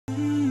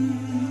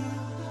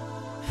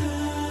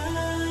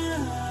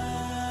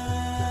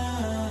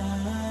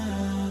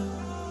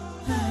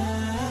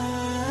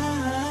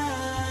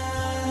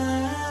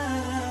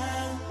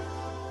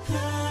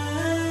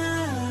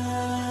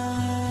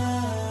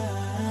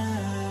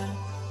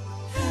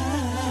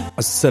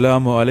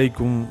Assalamu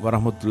alaikum wa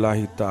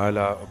rahmatullahi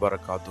ta'ala wa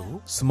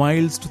barakatuhu.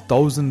 Smiles to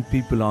 1,000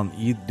 people on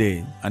Eid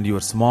day and your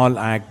small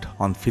act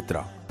on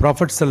Fitra.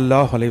 Prophet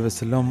sallallahu alaihi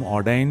wasallam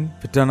ordained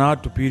fitna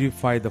to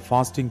purify the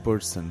fasting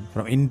person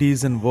from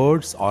indecent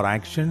words or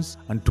actions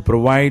and to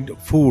provide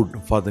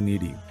food for the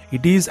needy.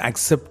 It is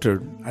accepted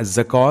as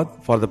zakat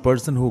for the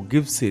person who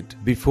gives it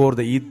before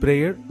the Eid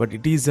prayer, but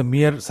it is a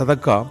mere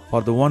sadaqah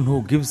for the one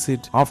who gives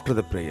it after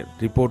the prayer,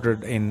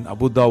 reported in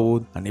Abu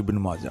Dawood and Ibn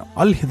Majah.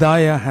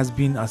 Alhidaya has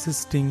been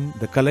assisting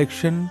the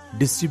collection,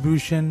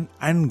 distribution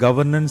and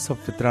governance of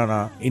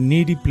fitrana in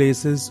needy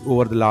places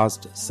over the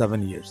last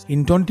 7 years.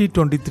 In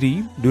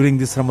 2023, during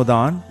this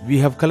Ramadan, we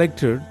have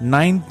collected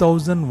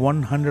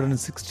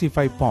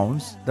 9,165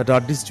 pounds that are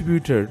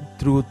distributed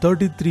through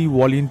 33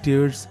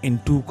 volunteers in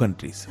 2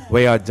 countries,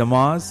 via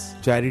Jamaas,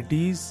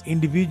 charities,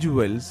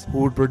 individuals who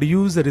would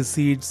produce the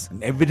receipts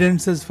and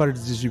evidences for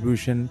its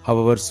distribution,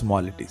 however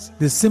small it is.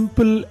 This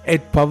simple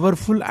yet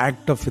powerful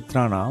act of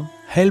fitrana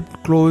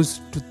helped close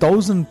to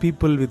 1,000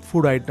 people with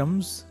food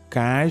items,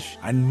 cash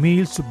and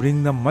meals to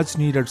bring them much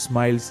needed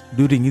smiles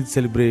during Eid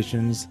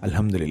celebrations.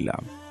 Alhamdulillah.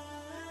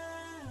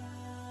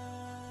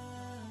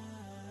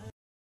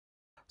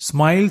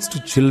 Smiles to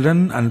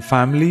children and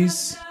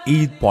families,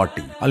 Eid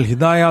party.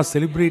 Alhidaya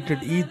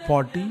celebrated Eid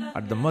party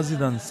at the masjid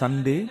on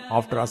Sunday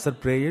after Asr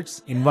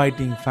prayers,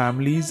 inviting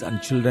families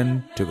and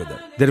children together.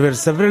 There were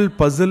several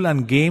puzzle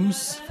and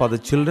games for the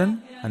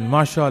children, and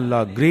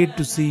mashallah, great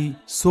to see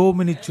so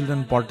many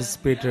children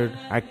participated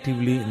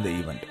actively in the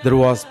event. There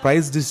was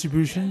prize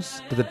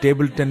distributions to the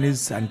table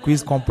tennis and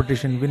quiz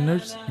competition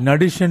winners, in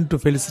addition to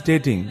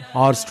felicitating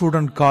our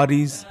student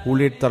Qaris who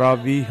led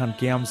Taraweeh and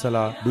Qiyam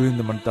Salah during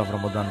the month of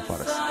Ramadan for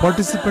us.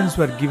 Participants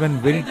were given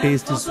very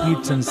tasty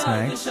sweets and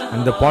snacks,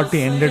 and the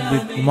party ended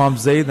with Imam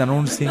Zaid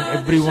announcing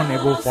everyone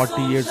above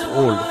 40 years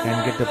old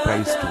can get a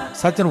prize too.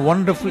 Such a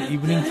wonderful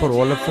evening for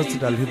all of us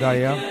at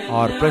Alhidaya.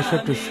 Our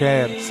pleasure to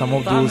share some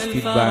of those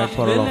feedback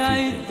for all of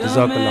you.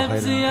 Jazakallah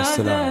khairan.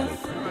 Assalamu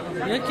alaikum.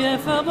 يا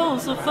كيف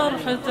بوصف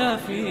فرحته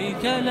في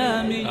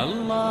كلامي،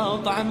 الله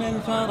طعم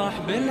الفرح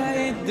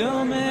بالعيد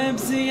دوم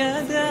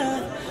بزيادة.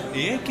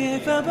 يا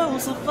كيف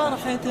بوصف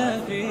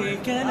فرحته في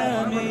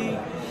كلامي،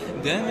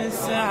 دم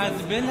السعد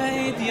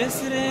بالعيد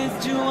يسرد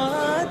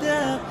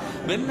جواده،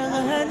 بلغ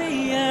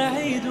هنية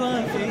عيد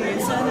وفي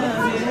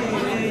سلامي.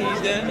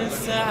 دم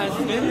السعد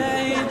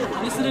بالعيد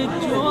يسرد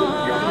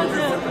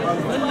جواده،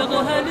 بلغ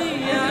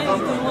هنية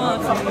عيد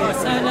وفي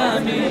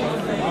سلامي،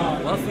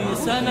 وفي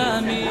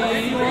سلامي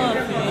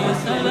وفي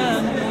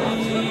سلامي.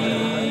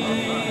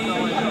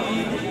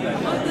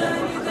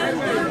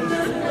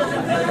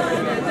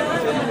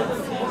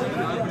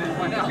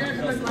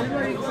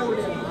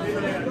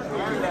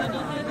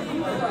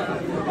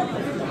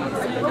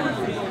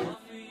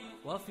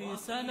 وفي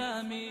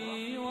سلامي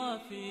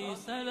وفي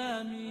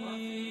سلامي.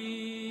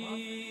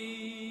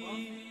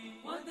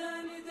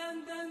 وداني دن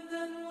دن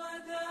دن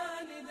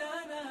وداني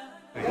دنا.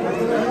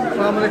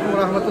 Assalamu alaikum wa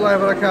rahmatullahi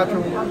wa barakatuh.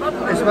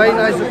 It's very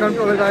nice to come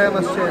to Alhidaya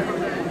Masjid.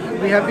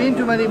 We have been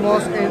to many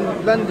mosques in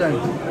London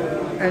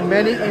and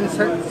many in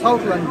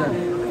South London.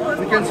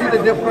 We can see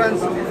the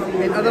difference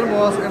in other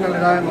mosques and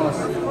Alhidaya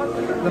Mosque.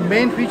 The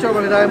main feature of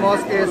Alhidaya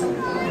Mosque is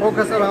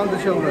focus around the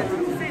children.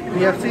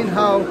 We have seen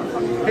how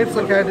Hifz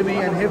Academy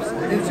and Hifz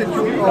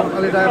Institute of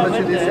Alhidaya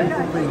Masjid is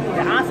improving.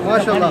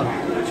 MashaAllah,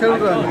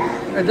 children,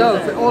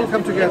 adults, they all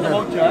come together.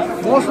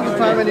 Most of the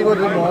time when you go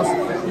to the mosque,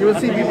 you will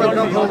see people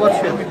come for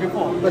worship.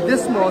 But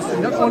this mosque is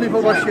not only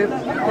for worship,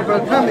 people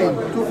are coming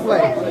to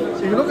play.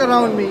 If you look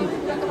around me,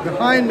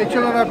 behind me,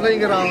 children are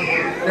playing around.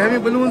 They're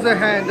having balloons in their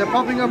hand, they're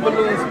popping up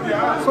balloons.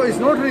 So it's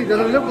not really,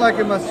 doesn't look like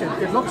a masjid.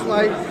 It looks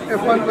like a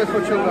fun place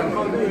for children.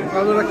 I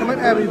will recommend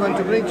everyone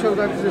to bring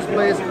children to this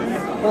place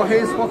for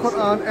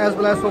Quran as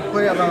well as for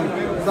prayer around.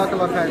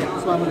 Jazakallah khair.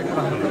 Assalamu alaikum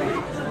wa rahmatullah.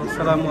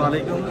 Assalamu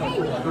alaikum.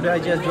 Today I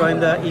just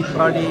joined the Eid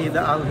party in the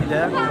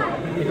Alhidaya.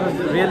 It was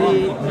really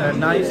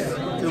nice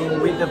to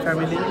meet the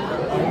family,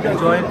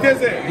 enjoy. This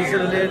is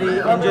really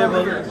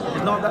enjoyable.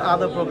 It's not the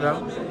other program.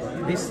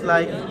 This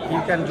like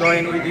you can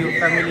join with your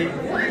family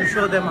to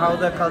show them how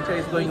the culture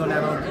is going on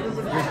around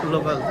this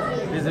global.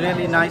 It's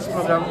really nice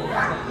program.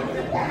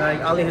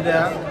 Like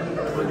Alhidaya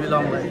will be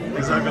long way.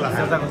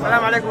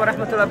 Assalamu alaikum wa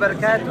rahmatullahi wa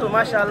barakatuh.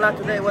 MashaAllah,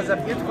 today was a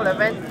beautiful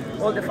event.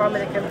 All the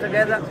family came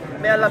together.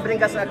 May Allah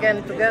bring us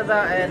again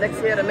together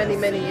next year and many,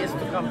 many years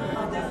to come.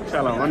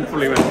 Inshallah,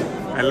 wonderful event.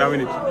 I love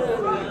it.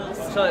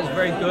 So it's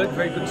very good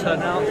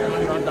turnout.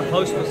 The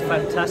host was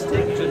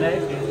fantastic,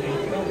 Junaid.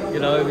 You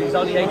know, he's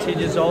only 18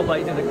 years old, but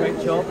he did a great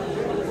job.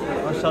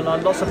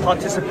 MashaAllah, lots of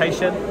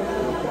participation.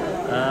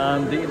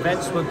 The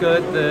events were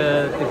good,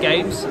 the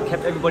games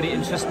kept everybody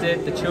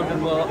interested, the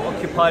children were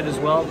occupied as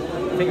well.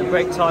 I think a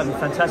great time, a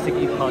fantastic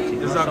Eid party.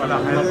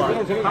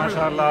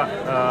 MashaAllah,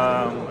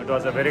 it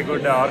was a very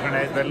good well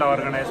organized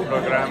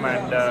program,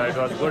 and it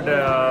was good.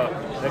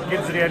 The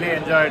kids really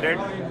enjoyed it.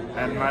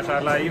 And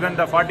mashallah, even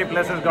the 40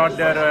 places got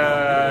their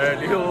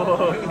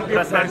due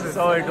presents,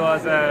 so it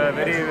was a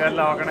very well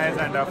organized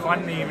and a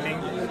fun evening.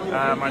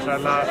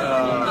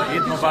 MashaAllah,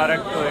 Eid Mubarak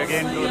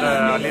again to the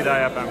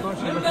Alhidaya family.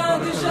 It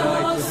was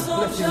a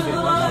blessing day,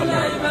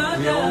 mashallah.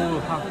 We are all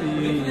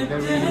happy,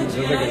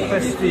 very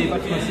festive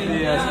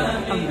atmosphere.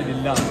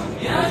 Alhamdulillah.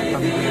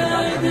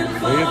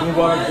 Eid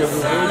Mubarak,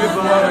 Eid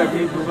Mubarak,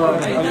 Eid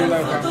Mubarak.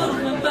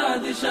 من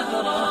بعد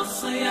شهر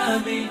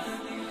الصيام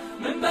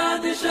من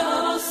بعد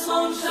شهر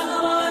الصوم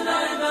شهر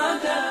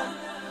العبادة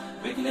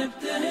بك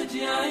نبتهج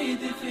يا عيد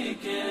في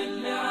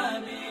كل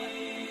عام